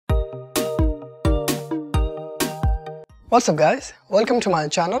What's up guys, welcome to my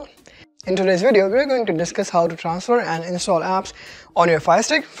channel. In today's video we're going to discuss how to transfer and install apps on your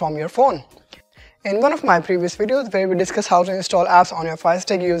Firestick from your phone. In one of my previous videos where we discussed how to install apps on your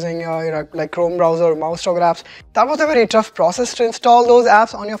Firestick using like Chrome browser or LimoStudio apps, that was a very tough process to install those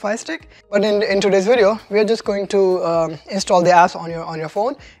apps on your Firestick. But in today's video we are just going to install the apps on your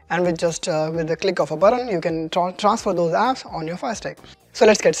phone, and with the click of a button you can transfer those apps on your Firestick. So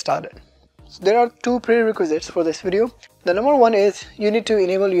let's get started. So there are two prerequisites for this video. The number one is you need to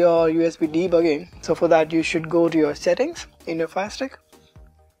enable your USB debugging. So for that you should go to your settings in your Firestick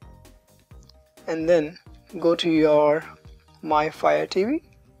and then go to your My Fire TV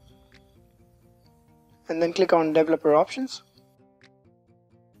and then click on developer options.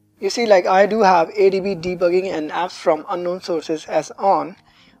 You see, like, I do have ADB debugging and apps from unknown sources as on.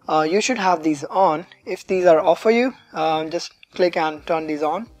 You should have these on. If these are off for you, just click and turn these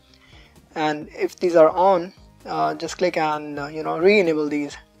on. And if these are on, just click and re-enable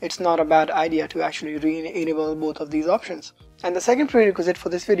these. It's not a bad idea to actually re-enable both of these options. And the second prerequisite for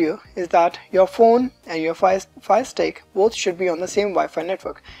this video is that your phone and your Firestick both should be on the same Wi-Fi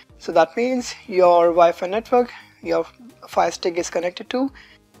network. So that means your Wi-Fi network your Firestick is connected to.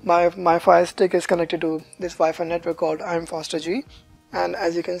 My Firestick is connected to this Wi-Fi network called imfasterG, and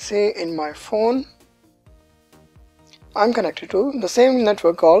as you can see in my phone, I'm connected to the same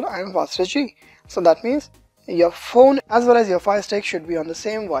network called imfasterG. So that means your phone as well as your Firestick should be on the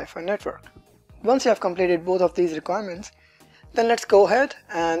same Wi-Fi network. Once you have completed both of these requirements, then let's go ahead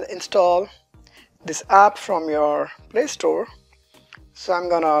and install this app from your Play Store. So I'm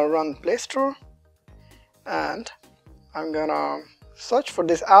gonna run Play Store and I'm gonna search for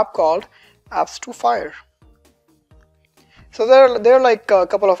this app called Apps to Fire. So there are like a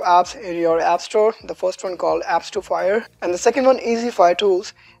couple of apps in your app store. The first one called Apps to Fire and the second one Easy Fire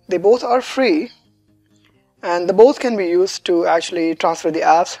Tools. They both are free and the both can be used to actually transfer the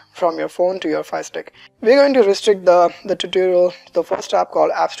apps from your phone to your Firestick. We're going to restrict the tutorial to the first app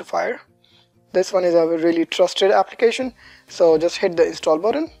called Apps to Fire. This one is a really trusted application, so just hit the install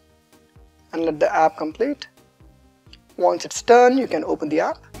button and let the app complete. Once it's done, you can open the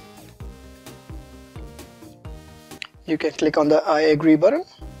app. You can click on the I agree button.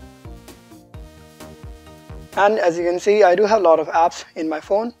 And as you can see, I do have a lot of apps in my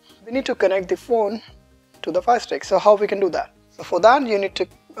phone. We need to connect the phone to the Firestick. So how we can do that? So for that you need to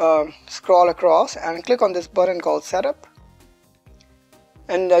scroll across and click on this button called Setup.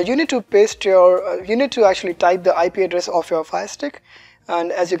 And you need to paste your, you need to actually type the IP address of your Firestick.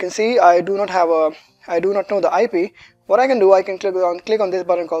 And as you can see, I do not know the IP. What I can do, I can click on this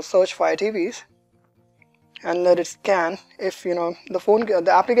button called Search Fire TVs and let it scan. If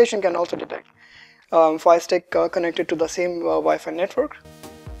the application can also detect Firestick connected to the same Wi-Fi network.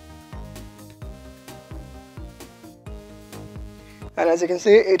 And as you can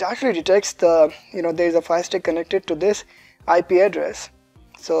see, it actually detects there is a Firestick connected to this IP address.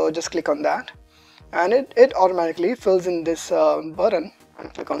 So just click on that and it automatically fills in this button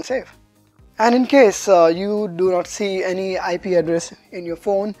and click on save. And in case you do not see any IP address in your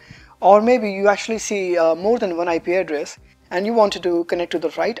phone, or maybe you actually see more than one IP address and you wanted to connect to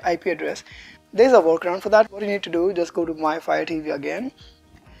the right IP address, there's a workaround for that. What you need to do, just go to My Fire TV again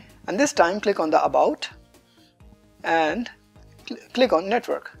and this time click on the About and click on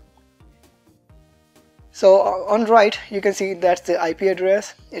Network. So on right you can see that's the IP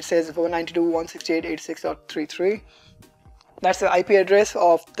address. It says 192.168.86.33. That's the IP address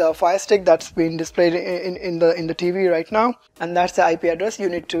of the Firestick that's been displayed in the TV right now, and that's the IP address you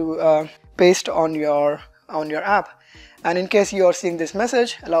need to paste on your app. And in case you are seeing this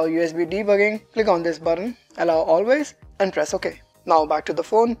message, allow USB debugging, click on this button, allow always, and press OK. Now back to the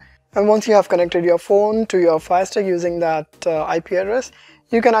phone, and once you have connected your phone to your Firestick using that IP address,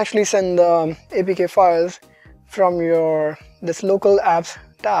 you can actually send the APK files from this local apps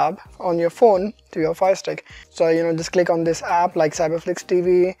tab on your phone to your Firestick. So just click on this app like Cyberflix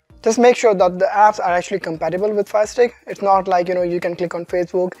TV. Just make sure that the apps are actually compatible with Firestick. It's not like you can click on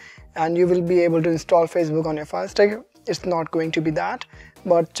Facebook and you will be able to install Facebook on your Firestick. It's not going to be that,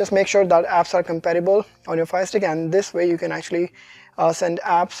 but just make sure that apps are compatible on your Firestick, and this way you can actually send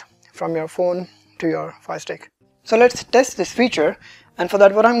apps from your phone to your Firestick. So let's test this feature, and for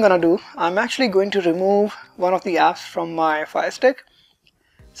that what I'm gonna do, I'm actually going to remove one of the apps from my Firestick.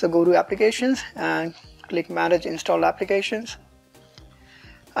 So go to Applications and click Manage Installed Applications.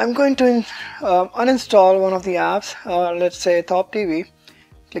 I'm going to uninstall one of the apps, let's say Top TV.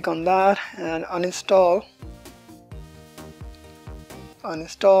 Click on that and uninstall.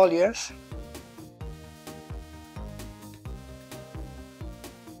 Uninstall, yes.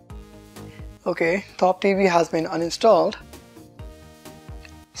 Okay, Top TV has been uninstalled.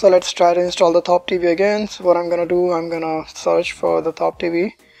 So let's try to install the Top TV again. So what I'm gonna do, I'm gonna search for the Top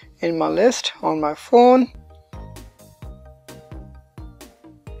TV in my list on my phone.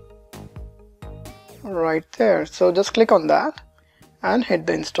 Right there. So just click on that and hit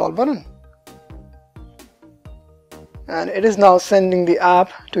the install button. And it is now sending the app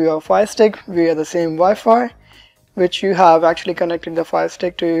to your Fire Stick via the same Wi-Fi which you have actually connected the Fire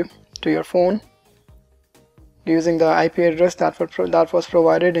Stick to your phone using the IP address that was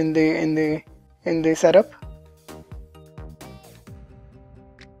provided in the setup.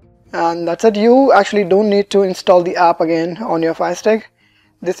 And that's it. You actually don't need to install the app again on your Fire Stick.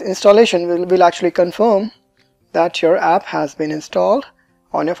 This installation will actually confirm that your app has been installed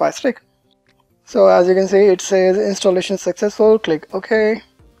on your Fire Stick. So as you can see, it says installation successful. Click OK.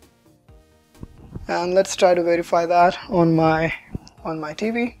 And let's try to verify that on my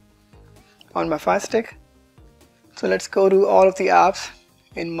TV, on my Fire Stick. So let's go to all of the apps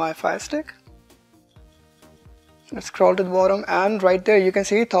in my Fire Stick. Let's scroll to the bottom, and right there you can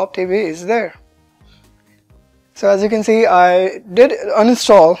see Top TV is there. So as you can see, I did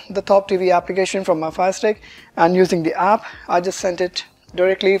uninstall the Top TV application from my Fire Stick, and using the app I just sent it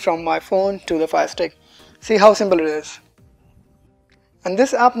directly from my phone to the Fire Stick. See how simple it is. And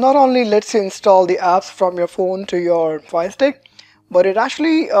this app not only lets you install the apps from your phone to your Fire Stick, but it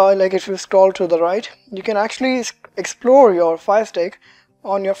actually, like if you scroll to the right, you can actually explore your Fire Stick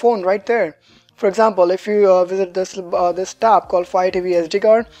on your phone right there. For example, if you visit this tab called Fire TV SD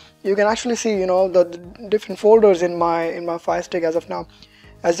card, you can actually see, you know, the different folders in my Fire Stick as of now.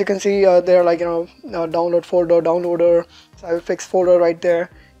 As you can see, they're like, you know, download folder, downloader, fix folder right there.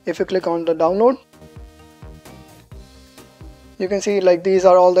 If you click on the download, you can see like these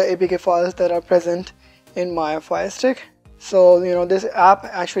are all the APK files that are present in my Fire Stick. So, you know, this app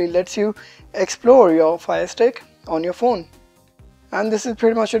actually lets you explore your Fire Stick on your phone. And this is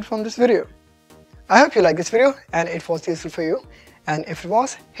pretty much it from this video. I hope you liked this video and it was useful for you. And if it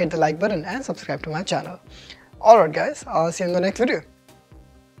was, hit the like button and subscribe to my channel. Alright guys, I'll see you in the next video.